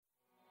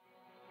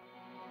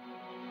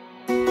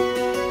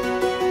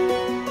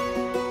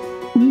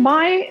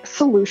My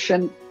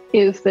solution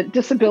is that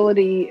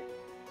disability,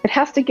 it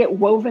has to get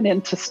woven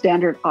into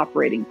standard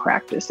operating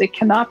practice. It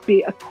cannot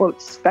be a,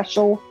 quote,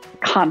 special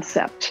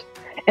concept.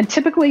 And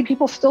typically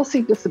people still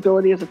see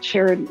disability as a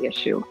charity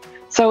issue.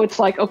 So it's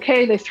like,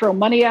 okay, they throw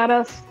money at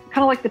us,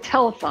 kind of like the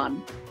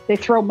telethon. They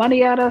throw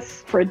money at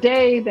us for a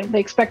day, then they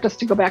expect us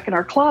to go back in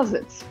our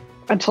closets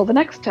until the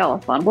next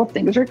telethon. Well,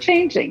 things are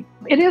changing.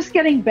 It is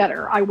getting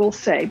better, I will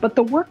say, but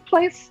the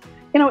workplace,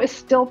 is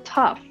still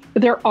tough.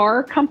 There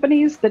are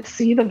companies that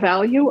see the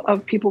value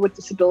of people with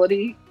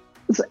disability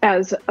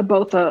as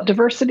both a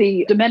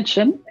diversity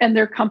dimension, and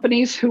there are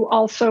companies who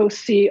also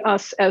see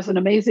us as an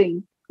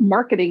amazing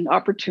marketing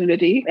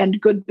opportunity and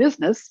good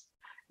business.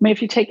 I mean,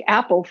 if you take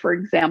Apple, for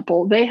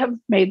example, they have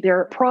made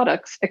their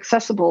products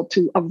accessible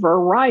to a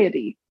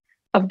variety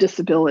of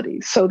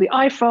disabilities. So the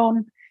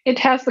iPhone, it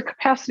has the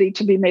capacity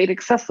to be made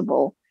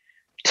accessible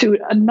to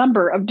a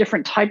number of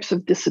different types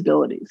of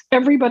disabilities.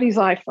 Everybody's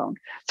iPhone.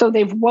 So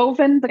they've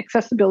woven the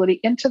accessibility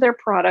into their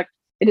product.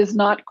 It is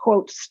not,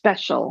 quote,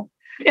 special.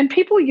 And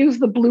people use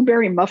the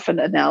blueberry muffin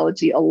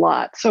analogy a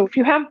lot. So if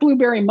you have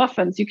blueberry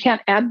muffins, you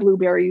can't add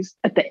blueberries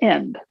at the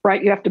end,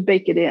 right? You have to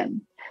bake it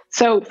in.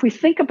 So if we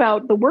think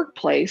about the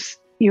workplace,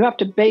 you have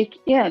to bake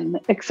in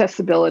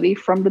accessibility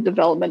from the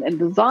development and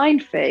design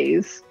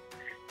phase,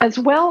 as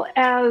well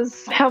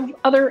as have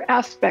other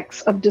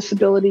aspects of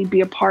disability be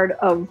a part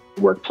of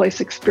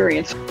workplace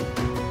experience.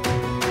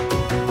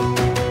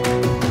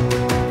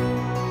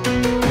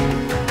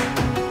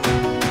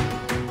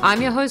 I'm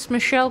your host,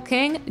 Michelle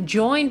King,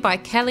 joined by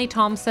Kelly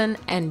Thompson,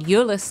 and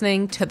you're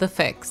listening to The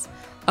Fix,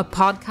 a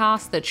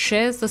podcast that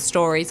shares the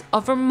stories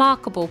of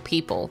remarkable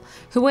people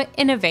who are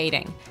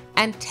innovating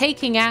and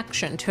taking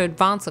action to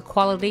advance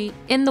equality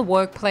in the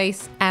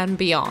workplace and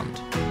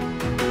beyond.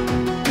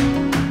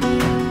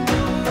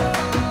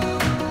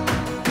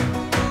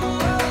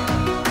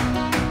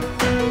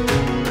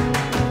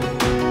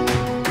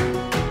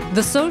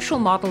 The social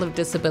model of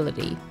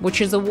disability, which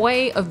is a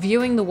way of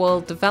viewing the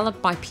world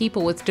developed by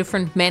people with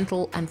different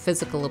mental and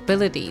physical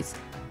abilities,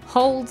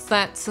 holds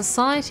that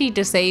society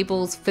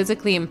disables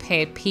physically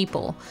impaired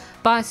people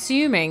by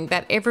assuming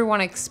that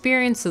everyone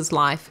experiences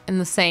life in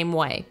the same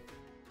way.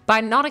 By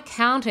not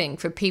accounting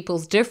for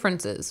people's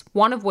differences,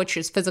 one of which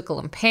is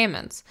physical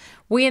impairments,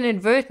 we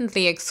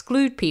inadvertently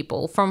exclude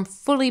people from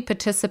fully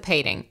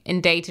participating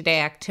in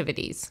day-to-day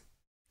activities.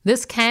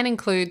 This can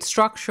include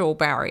structural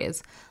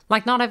barriers,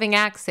 like not having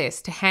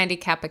access to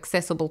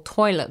handicap-accessible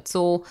toilets,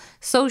 or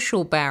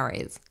social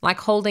barriers, like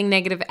holding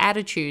negative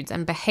attitudes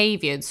and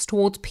behaviors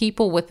towards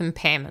people with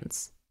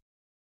impairments.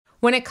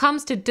 When it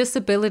comes to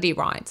disability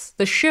rights,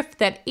 the shift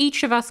that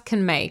each of us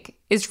can make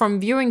is from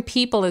viewing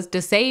people as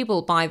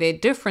disabled by their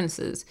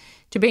differences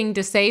to being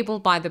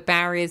disabled by the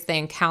barriers they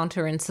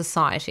encounter in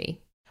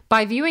society.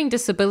 By viewing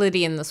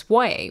disability in this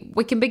way,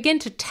 we can begin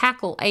to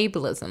tackle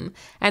ableism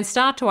and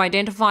start to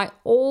identify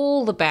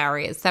all the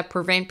barriers that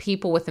prevent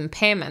people with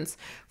impairments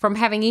from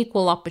having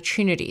equal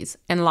opportunities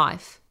in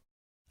life.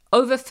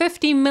 Over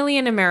 50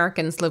 million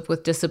Americans live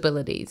with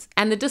disabilities,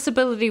 and the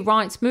disability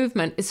rights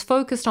movement is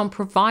focused on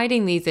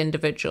providing these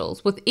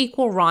individuals with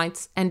equal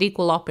rights and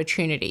equal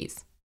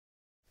opportunities.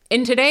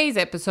 In today's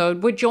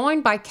episode, we're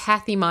joined by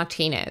Kathy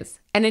Martinez,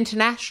 an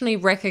internationally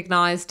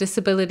recognized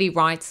disability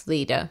rights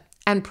leader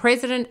and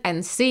President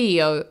and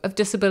CEO of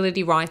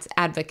Disability Rights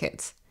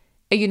Advocates,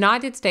 a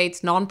United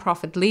States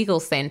nonprofit legal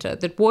center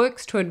that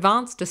works to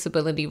advance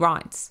disability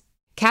rights.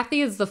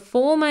 Kathy is the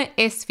former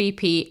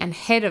SVP and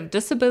head of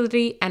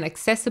Disability and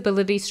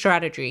Accessibility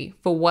Strategy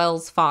for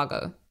Wells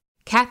Fargo.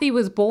 Kathy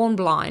was born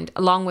blind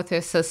along with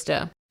her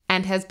sister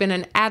and has been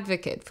an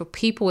advocate for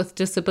people with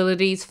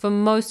disabilities for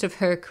most of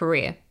her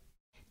career.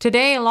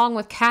 Today, along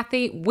with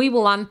Kathy, we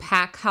will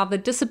unpack how the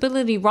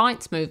disability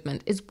rights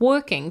movement is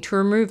working to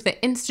remove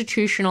the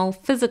institutional,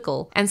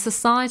 physical, and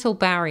societal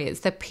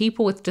barriers that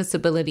people with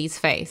disabilities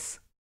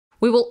face.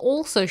 We will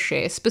also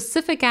share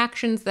specific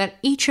actions that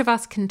each of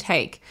us can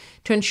take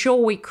to ensure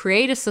we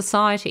create a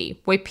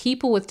society where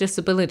people with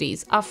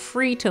disabilities are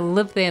free to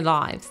live their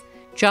lives,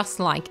 just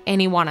like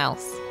anyone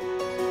else.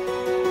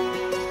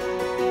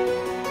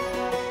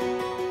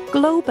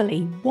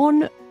 Globally,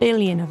 1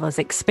 billion of us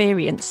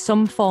experience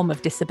some form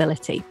of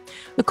disability.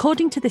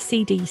 According to the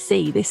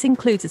CDC, this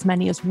includes as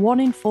many as 1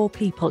 in 4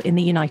 people in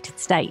the United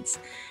States.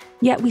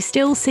 Yet we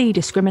still see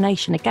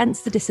discrimination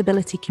against the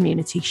disability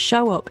community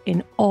show up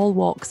in all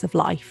walks of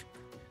life.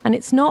 And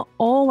it's not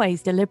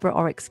always deliberate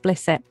or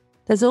explicit.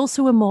 There's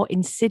also a more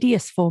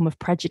insidious form of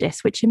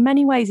prejudice, which in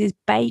many ways is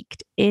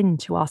baked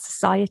into our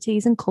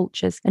societies and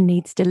cultures and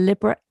needs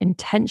deliberate,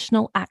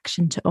 intentional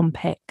action to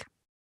unpick.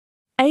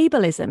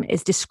 Ableism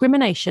is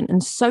discrimination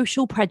and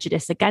social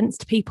prejudice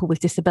against people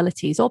with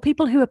disabilities or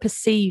people who are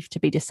perceived to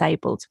be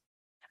disabled.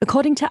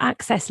 According to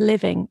Access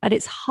Living, at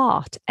its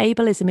heart,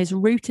 ableism is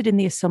rooted in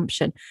the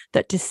assumption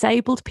that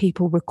disabled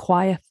people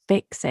require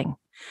fixing,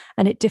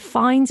 and it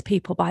defines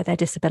people by their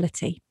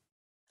disability.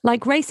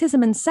 Like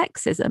racism and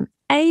sexism,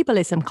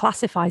 ableism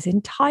classifies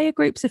entire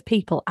groups of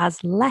people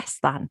as less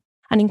than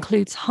and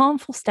includes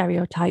harmful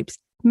stereotypes,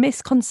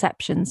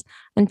 misconceptions,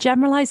 and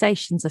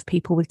generalizations of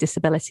people with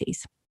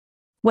disabilities.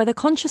 Whether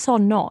conscious or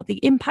not, the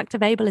impact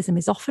of ableism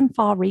is often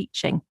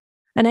far-reaching.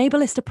 An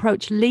ableist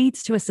approach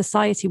leads to a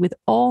society with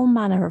all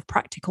manner of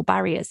practical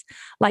barriers,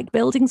 like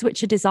buildings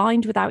which are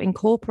designed without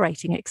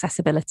incorporating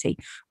accessibility,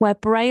 where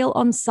Braille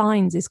on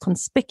signs is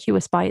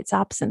conspicuous by its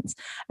absence,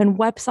 and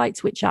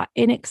websites which are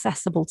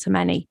inaccessible to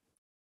many.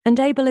 And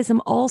ableism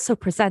also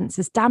presents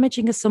as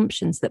damaging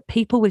assumptions that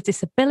people with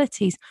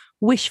disabilities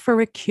wish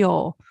for a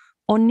cure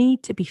or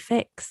need to be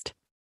fixed.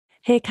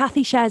 Here,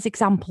 Kathy shares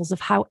examples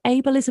of how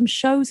ableism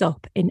shows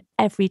up in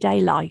everyday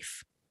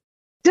life.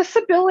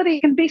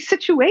 Disability can be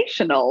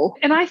situational.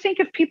 And I think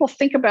if people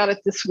think about it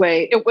this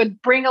way, it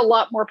would bring a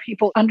lot more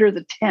people under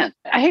the tent.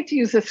 I hate to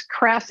use this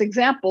crass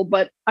example,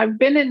 but I've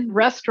been in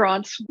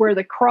restaurants where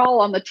the crawl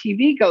on the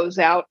TV goes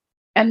out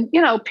and,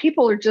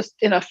 people are just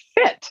in a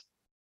fit.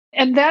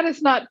 And that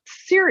is not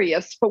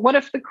serious. But what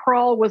if the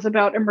crawl was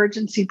about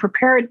emergency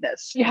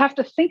preparedness? You have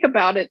to think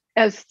about it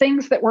as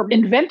things that were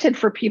invented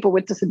for people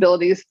with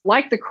disabilities,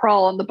 like the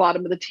crawl on the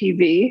bottom of the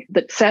TV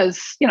that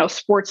says,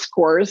 sports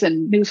scores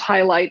and news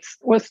highlights,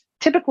 was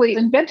typically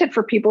invented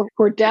for people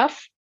who are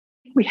deaf.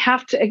 We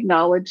have to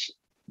acknowledge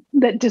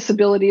that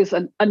disability is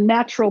a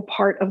natural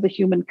part of the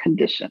human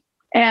condition.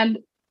 And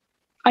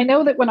I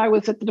know that when I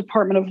was at the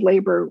Department of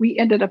Labor, we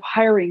ended up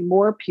hiring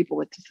more people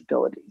with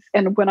disabilities.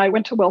 And when I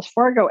went to Wells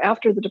Fargo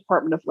after the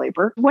Department of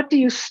Labor, what do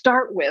you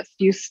start with?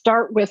 Do you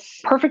start with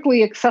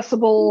perfectly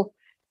accessible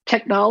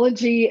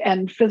technology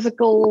and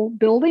physical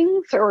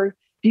buildings? Or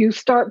do you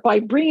start by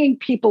bringing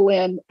people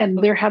in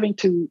and they're having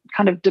to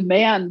kind of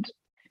demand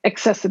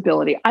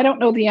accessibility? I don't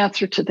know the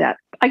answer to that.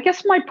 I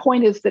guess my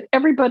point is that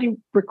everybody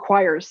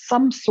requires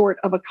some sort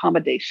of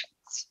accommodation.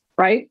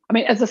 Right? I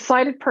mean, as a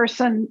sighted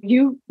person,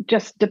 you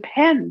just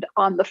depend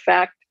on the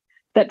fact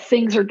that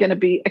things are going to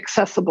be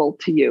accessible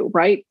to you,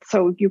 right?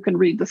 So you can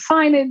read the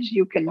signage,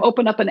 you can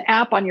open up an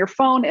app on your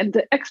phone, and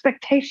the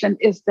expectation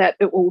is that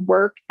it will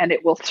work and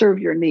it will serve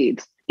your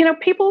needs.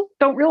 People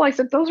don't realize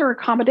that those are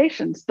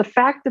accommodations. The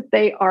fact that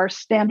they are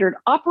standard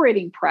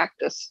operating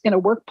practice in a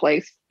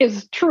workplace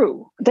is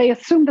true. They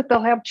assume that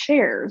they'll have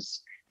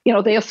chairs,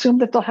 they assume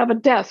that they'll have a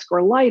desk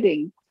or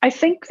lighting. I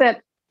think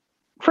that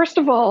first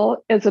of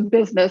all, as a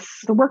business,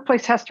 the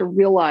workplace has to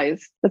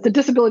realize that the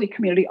disability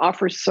community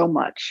offers so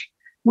much.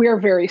 We are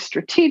very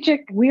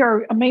strategic. We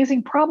are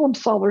amazing problem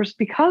solvers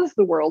because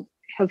the world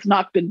has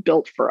not been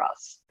built for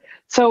us.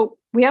 So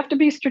we have to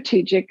be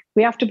strategic.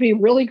 We have to be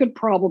really good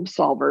problem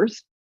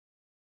solvers.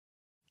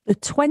 The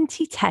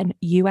 2010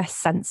 US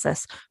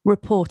Census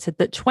reported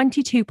that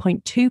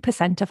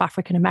 22.2% of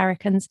African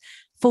Americans,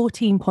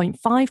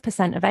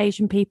 14.5% of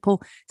Asian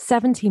people,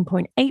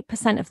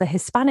 17.8% of the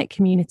Hispanic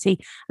community,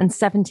 and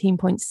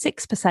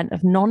 17.6%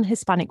 of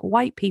non-Hispanic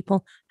white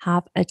people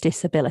have a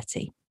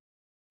disability.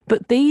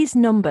 But these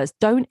numbers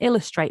don't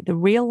illustrate the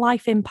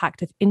real-life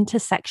impact of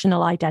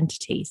intersectional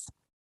identities.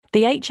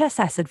 The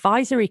HSS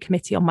Advisory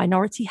Committee on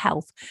Minority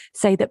Health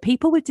say that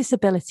people with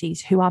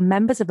disabilities who are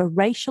members of a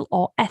racial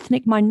or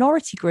ethnic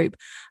minority group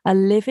are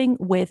living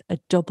with a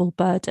double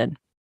burden.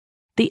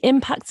 The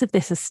impacts of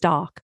this are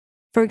stark.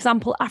 For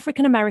example,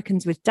 African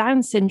Americans with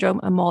Down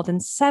syndrome are more than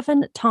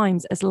 7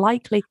 times as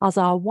likely as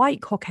are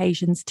white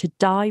Caucasians to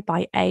die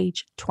by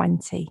age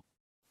 20.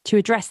 To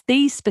address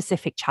these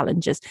specific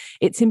challenges,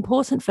 it's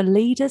important for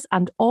leaders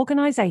and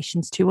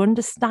organisations to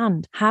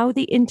understand how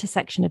the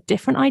intersection of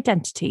different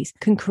identities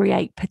can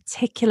create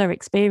particular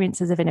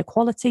experiences of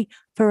inequality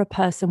for a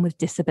person with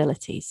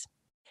disabilities.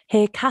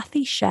 Here,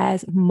 Kathy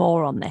shares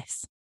more on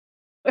this.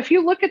 If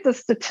you look at the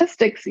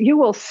statistics, you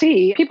will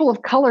see people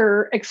of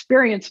color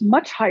experience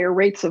much higher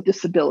rates of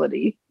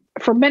disability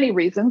for many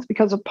reasons,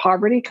 because of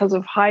poverty, because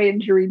of high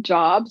injury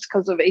jobs,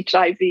 because of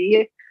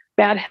HIV,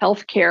 bad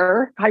health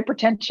care,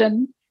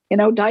 hypertension,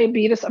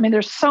 diabetes. I mean,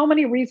 there's so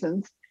many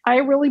reasons. I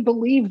really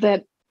believe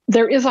that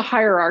there is a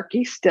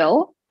hierarchy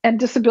still, and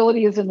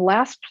disability is in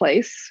last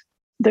place.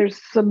 There's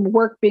some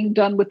work being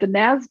done with the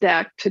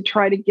NASDAQ to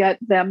try to get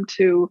them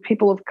to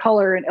people of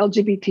color and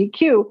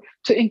LGBTQ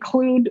to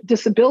include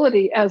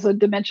disability as a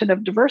dimension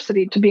of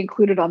diversity to be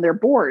included on their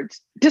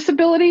boards.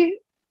 Disability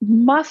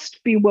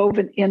must be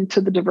woven into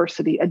the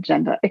diversity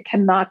agenda. It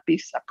cannot be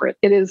separate.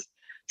 It is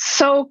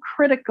so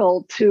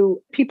critical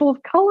to people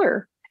of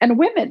color. And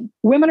women.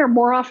 Women are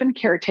more often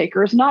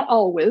caretakers, not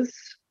always.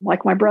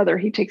 Like my brother,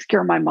 he takes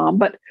care of my mom,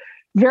 but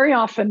very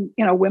often,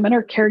 women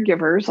are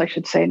caregivers, I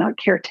should say, not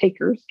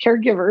caretakers,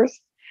 caregivers.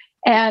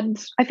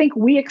 And I think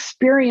we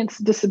experience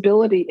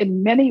disability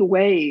in many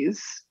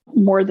ways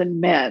more than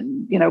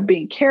men,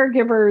 being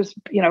caregivers,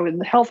 in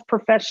the health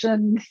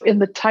professions, in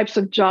the types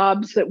of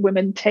jobs that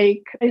women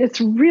take. It's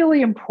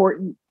really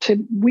important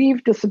to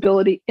weave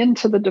disability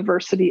into the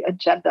diversity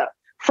agenda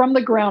from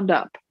the ground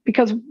up.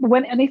 Because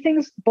when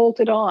anything's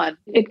bolted on,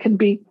 it can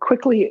be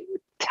quickly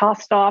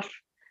tossed off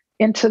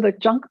into the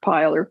junk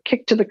pile or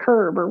kicked to the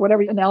curb or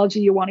whatever analogy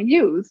you want to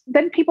use.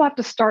 Then people have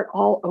to start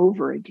all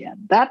over again.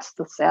 That's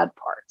the sad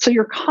part. So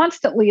you're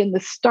constantly in the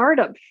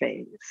startup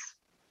phase.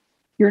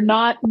 You're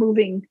not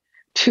moving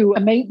to a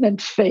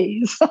maintenance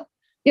phase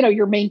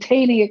you're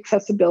maintaining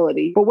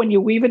accessibility. But when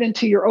you weave it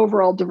into your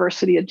overall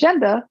diversity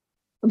agenda,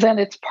 then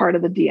it's part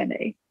of the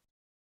DNA.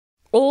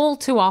 All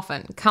too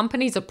often,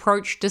 companies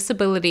approach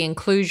disability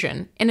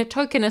inclusion in a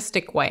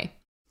tokenistic way,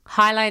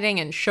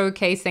 highlighting and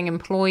showcasing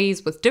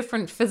employees with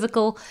different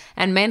physical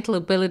and mental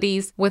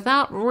abilities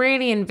without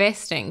really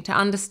investing to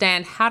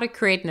understand how to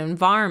create an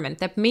environment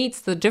that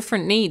meets the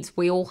different needs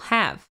we all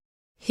have.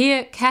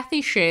 Here,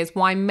 Kathy shares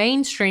why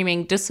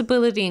mainstreaming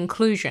disability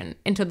inclusion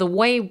into the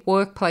way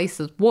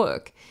workplaces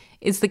work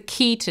is the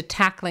key to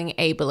tackling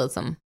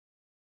ableism.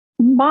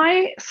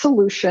 My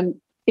solution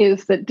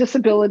is that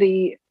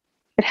disability,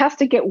 it has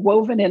to get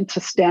woven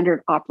into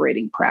standard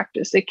operating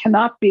practice. It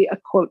cannot be a,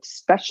 quote,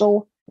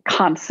 special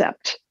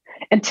concept.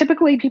 And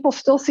typically people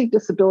still see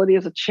disability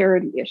as a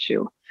charity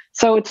issue.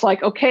 So it's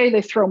like, okay,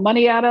 they throw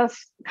money at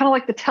us, kind of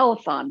like the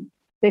telethon.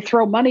 They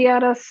throw money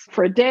at us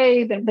for a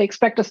day, then they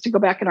expect us to go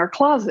back in our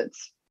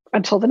closets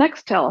until the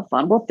next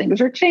telethon. Well, things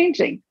are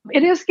changing.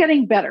 It is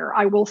getting better,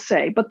 I will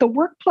say, but the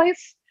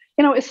workplace,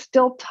 is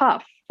still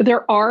tough.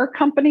 There are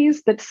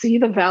companies that see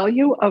the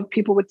value of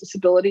people with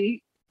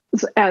disability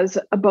as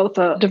both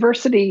a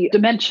diversity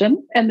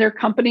dimension, and there are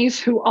companies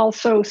who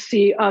also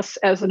see us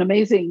as an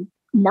amazing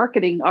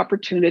marketing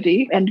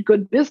opportunity and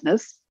good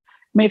business.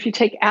 I mean, if you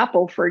take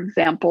Apple, for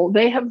example,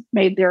 they have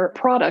made their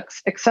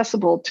products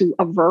accessible to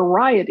a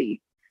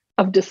variety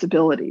of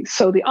disabilities.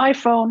 So the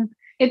iPhone,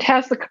 it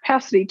has the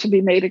capacity to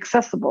be made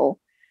accessible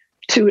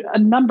to a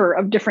number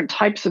of different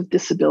types of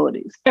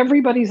disabilities.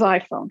 Everybody's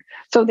iPhone.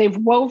 So they've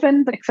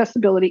woven the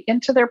accessibility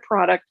into their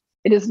product.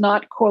 It is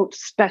not, quote,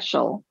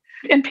 special.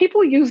 And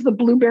people use the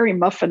blueberry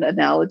muffin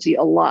analogy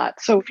a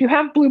lot. So if you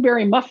have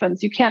blueberry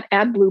muffins, you can't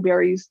add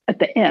blueberries at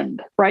the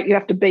end, right? You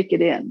have to bake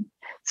it in.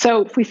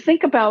 So if we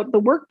think about the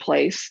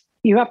workplace,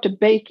 you have to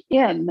bake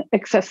in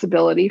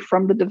accessibility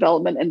from the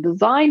development and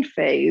design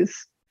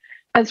phase,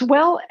 as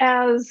well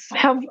as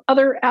have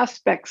other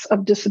aspects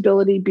of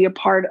disability be a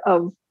part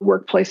of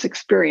workplace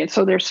experience.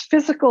 So there's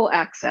physical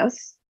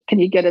access. Can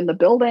you get in the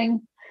building?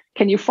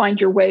 Can you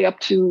find your way up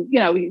to,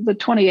 the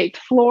 28th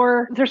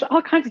floor? There's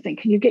all kinds of things.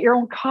 Can you get your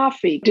own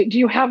coffee? Do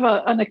you have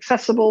an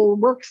accessible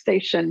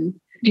workstation?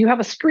 Do you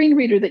have a screen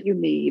reader that you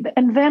need?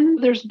 And then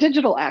there's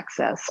digital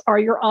access. Are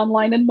your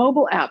online and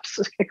mobile apps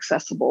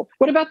accessible?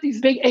 What about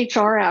these big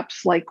HR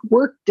apps like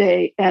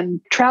Workday and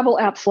travel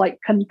apps like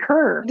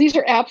Concur? These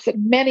are apps that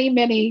many,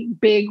 many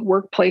big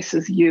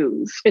workplaces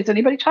use. Is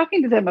anybody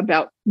talking to them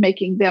about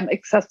making them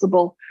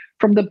accessible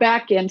from the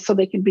back end so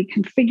they can be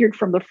configured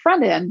from the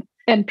front end?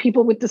 And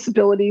people with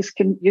disabilities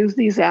can use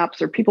these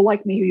apps, or people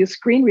like me who use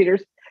screen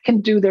readers can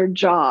do their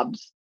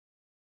jobs.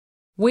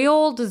 We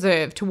all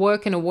deserve to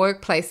work in a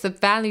workplace that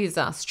values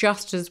us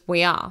just as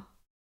we are.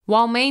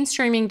 While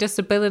mainstreaming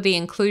disability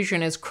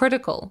inclusion is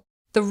critical,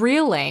 the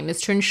real aim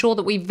is to ensure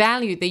that we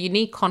value the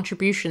unique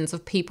contributions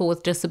of people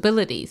with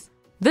disabilities.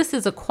 This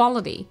is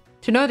equality,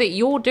 to know that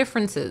your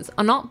differences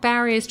are not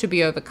barriers to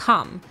be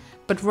overcome,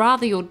 but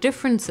rather your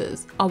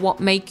differences are what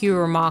make you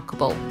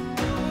remarkable.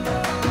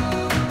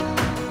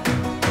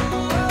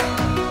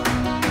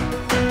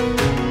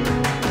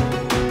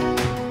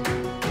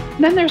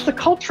 Then there's the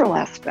cultural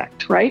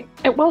aspect, right?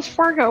 At Wells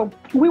Fargo,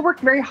 we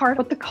worked very hard,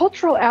 but the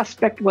cultural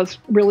aspect was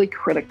really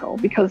critical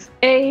because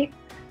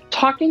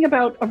talking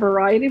about a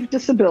variety of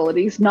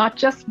disabilities, not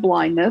just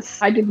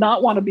blindness. I did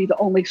not want to be the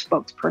only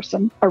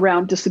spokesperson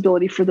around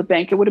disability for the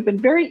bank. It would have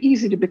been very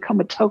easy to become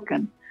a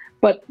token,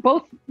 but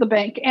both the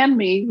bank and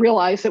me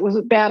realized it was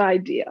a bad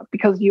idea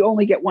because you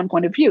only get one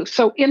point of view.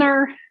 So in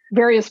our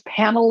various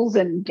panels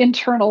and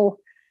internal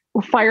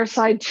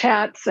fireside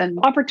chats and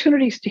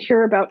opportunities to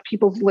hear about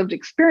people's lived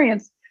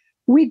experience,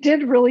 we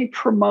did really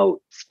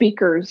promote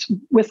speakers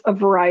with a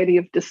variety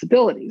of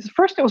disabilities.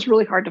 First, it was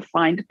really hard to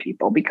find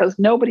people because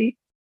nobody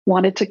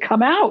wanted to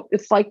come out.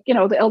 It's like, the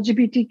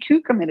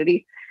LGBTQ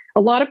community.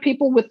 A lot of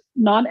people with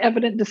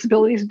non-evident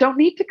disabilities don't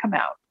need to come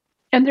out,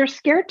 and they're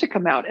scared to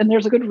come out. And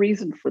there's a good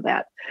reason for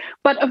that.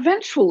 But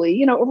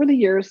eventually, over the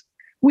years,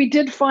 we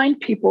did find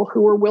people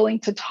who were willing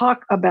to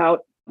talk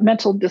about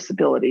mental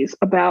disabilities,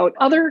 about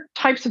other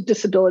types of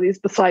disabilities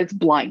besides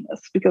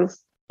blindness,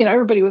 because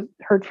everybody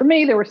heard from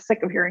me. They were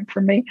sick of hearing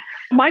from me.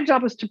 My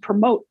job was to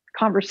promote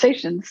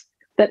conversations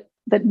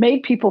that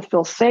made people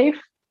feel safe.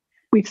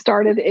 We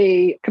started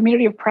a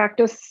community of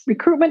practice,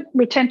 recruitment,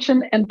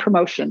 retention, and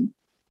promotion.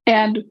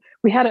 And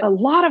we had a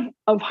lot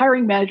of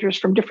hiring managers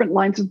from different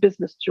lines of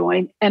business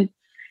join. And,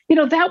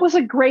 that was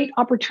a great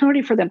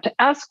opportunity for them to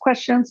ask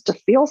questions, to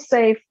feel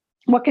safe.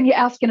 What can you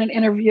ask in an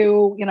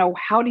interview?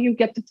 How do you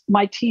get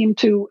my team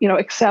to,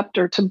 accept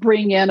or to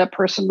bring in a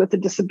person with a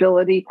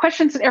disability?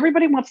 Questions that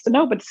everybody wants to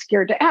know, but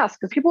scared to ask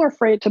because people are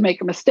afraid to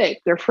make a mistake.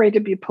 They're afraid to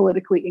be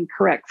politically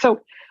incorrect. So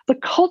the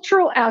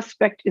cultural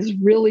aspect is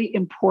really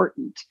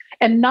important,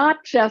 and not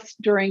just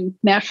during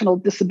National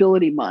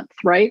Disability Month,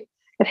 right?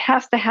 It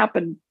has to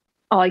happen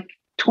like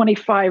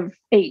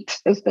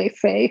 25/8, as they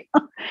say,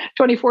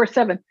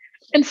 24/7.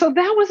 And so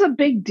that was a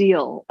big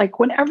deal. Like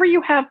whenever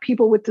you have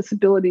people with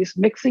disabilities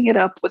mixing it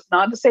up with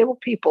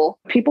non-disabled people,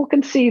 people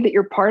can see that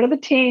you're part of the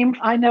team.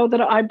 I know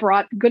that I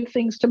brought good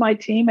things to my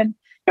team, and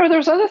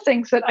There's other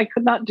things that I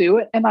could not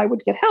do and I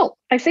would get help.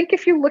 I think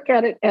if you look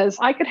at it as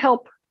I could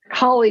help a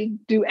colleague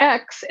do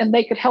X and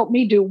they could help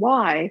me do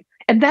Y,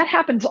 and that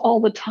happens all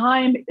the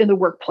time in the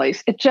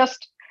workplace. It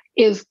just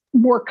is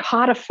more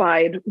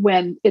codified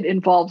when it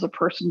involves a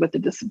person with a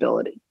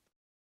disability.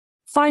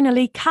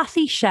 Finally,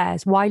 Kathy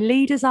shares why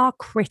leaders are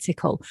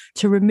critical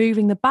to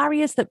removing the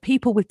barriers that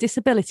people with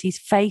disabilities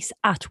face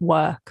at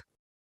work.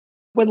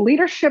 When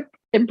leadership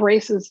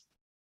embraces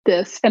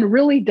this and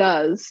really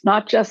does,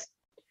 not just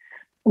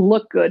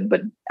look good,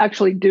 but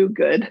actually do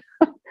good.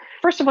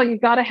 First of all, you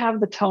got to have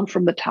the tone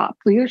from the top.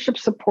 Leadership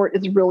support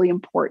is really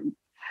important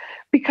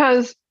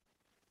because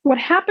what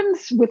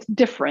happens with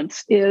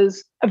difference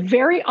is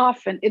very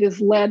often it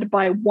is led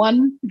by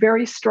one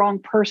very strong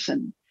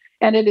person,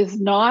 and it is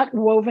not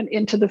woven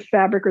into the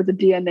fabric or the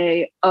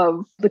DNA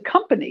of the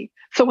company.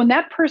 So when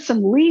that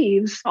person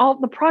leaves, all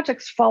the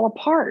projects fall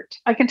apart.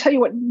 I can tell you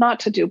what not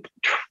to do.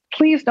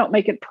 Please don't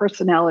make it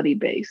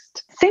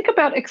personality-based. Think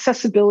about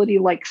accessibility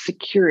like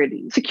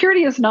security.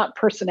 Security is not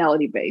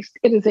personality-based.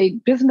 It is a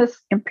business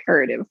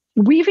imperative.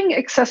 Weaving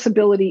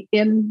accessibility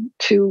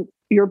into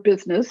your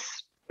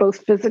business,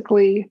 both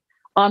physically,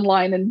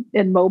 online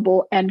and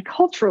mobile, and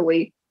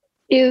culturally,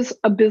 is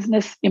a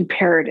business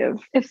imperative.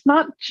 It's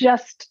not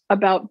just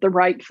about the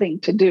right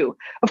thing to do.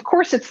 Of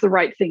course, it's the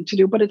right thing to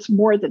do, but it's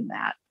more than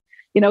that.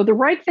 The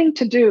right thing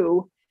to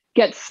do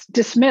gets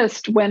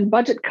dismissed when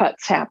budget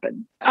cuts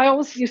happen. I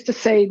always used to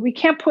say, we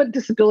can't put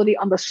disability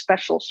on the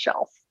special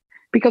shelf,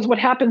 because what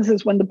happens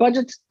is when the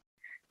budgets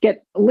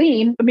get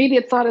lean,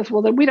 immediate thought is,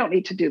 well, then we don't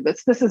need to do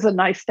this. This is a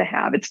nice to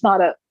have. It's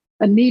not a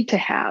need to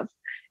have.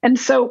 And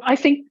so I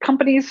think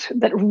companies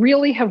that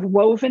really have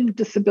woven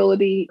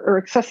disability or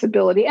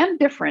accessibility and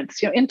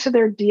difference, into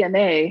their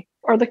DNA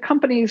are the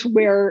companies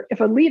where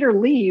if a leader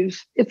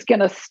leaves, it's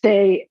going to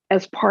stay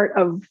as part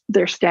of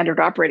their standard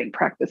operating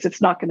practice.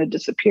 It's not going to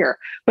disappear.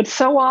 But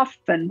so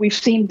often we've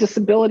seen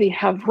disability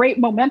have great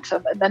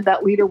momentum, and then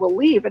that leader will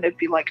leave and it'd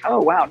be like, oh,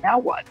 wow, now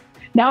what?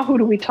 Now who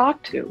do we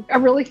talk to? I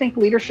really think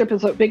leadership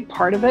is a big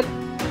part of it.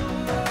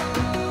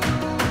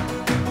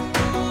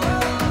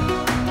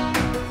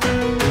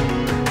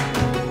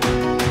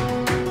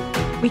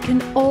 We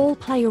can all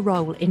play a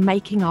role in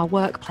making our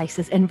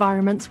workplaces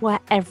environments where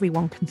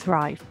everyone can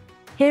thrive.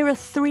 Here are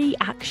 3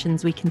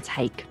 actions we can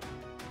take.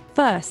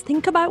 First,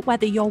 think about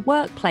whether your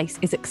workplace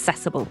is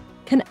accessible.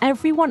 Can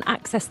everyone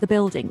access the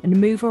building and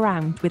move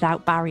around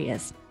without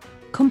barriers?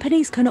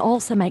 Companies can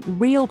also make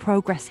real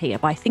progress here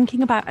by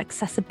thinking about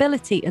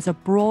accessibility as a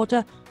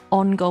broader,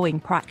 ongoing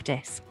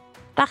practice.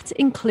 That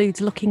includes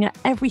looking at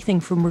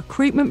everything from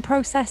recruitment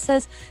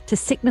processes to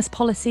sickness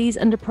policies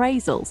and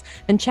appraisals,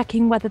 and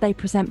checking whether they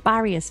present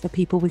barriers for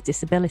people with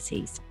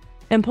disabilities.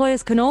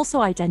 Employers can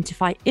also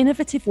identify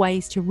innovative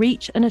ways to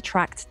reach and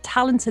attract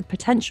talented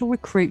potential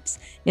recruits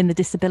in the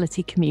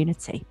disability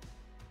community.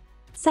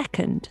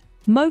 Second,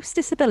 most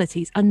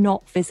disabilities are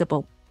not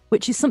visible,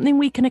 which is something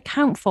we can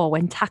account for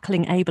when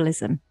tackling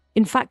ableism.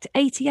 In fact,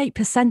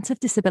 88% of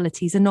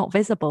disabilities are not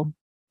visible.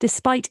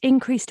 Despite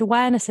increased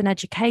awareness and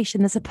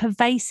education, there's a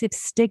pervasive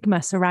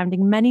stigma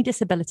surrounding many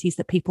disabilities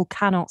that people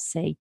cannot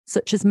see,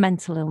 such as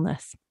mental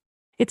illness.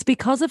 It's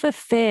because of a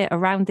fear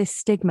around this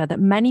stigma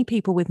that many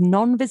people with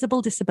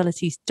non-visible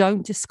disabilities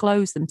don't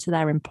disclose them to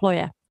their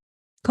employer.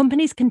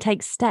 Companies can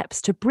take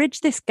steps to bridge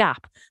this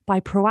gap by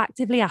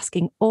proactively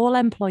asking all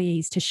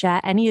employees to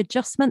share any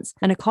adjustments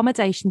and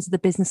accommodations the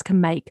business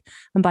can make,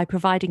 and by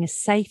providing a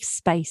safe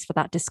space for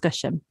that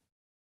discussion.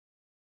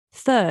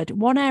 Third,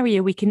 one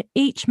area we can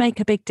each make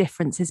a big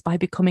difference is by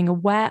becoming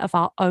aware of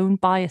our own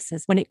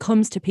biases when it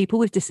comes to people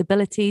with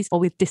disabilities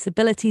or with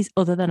disabilities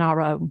other than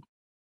our own.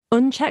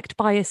 Unchecked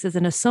biases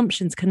and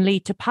assumptions can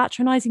lead to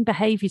patronising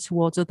behaviour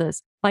towards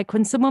others, like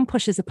when someone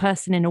pushes a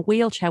person in a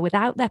wheelchair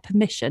without their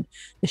permission,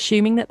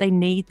 assuming that they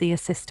need the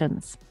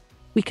assistance.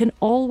 We can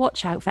all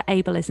watch out for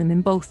ableism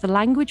in both the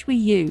language we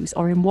use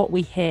or in what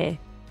we hear,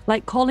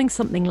 like calling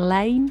something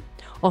lame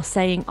or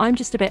saying, I'm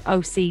just a bit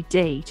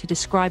OCD, to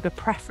describe a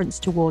preference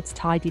towards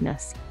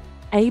tidiness.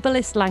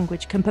 Ableist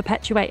language can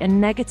perpetuate a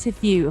negative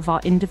view of our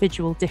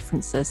individual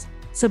differences,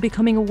 so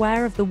becoming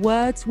aware of the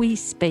words we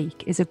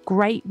speak is a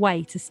great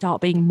way to start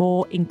being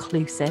more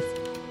inclusive.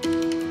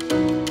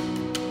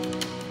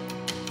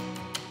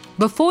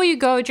 Before you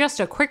go, just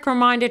a quick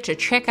reminder to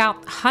check out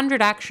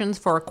 100 Actions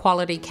for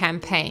Equality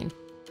campaign,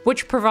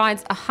 which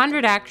provides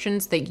 100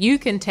 actions that you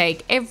can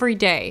take every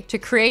day to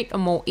create a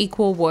more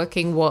equal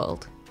working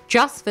world.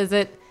 Just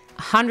visit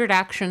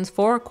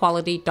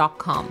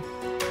 100actionsforequality.com.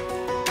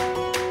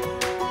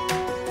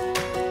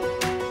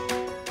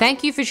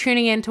 Thank you for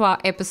tuning in to our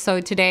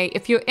episode today.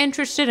 If you're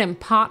interested in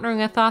partnering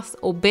with us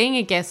or being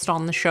a guest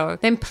on the show,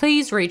 then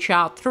please reach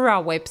out through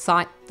our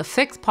website,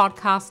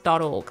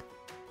 thefixpodcast.org.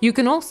 You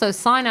can also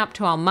sign up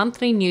to our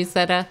monthly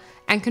newsletter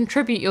and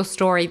contribute your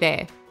story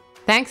there.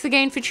 Thanks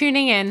again for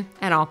tuning in,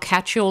 and I'll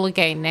catch you all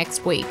again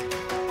next week.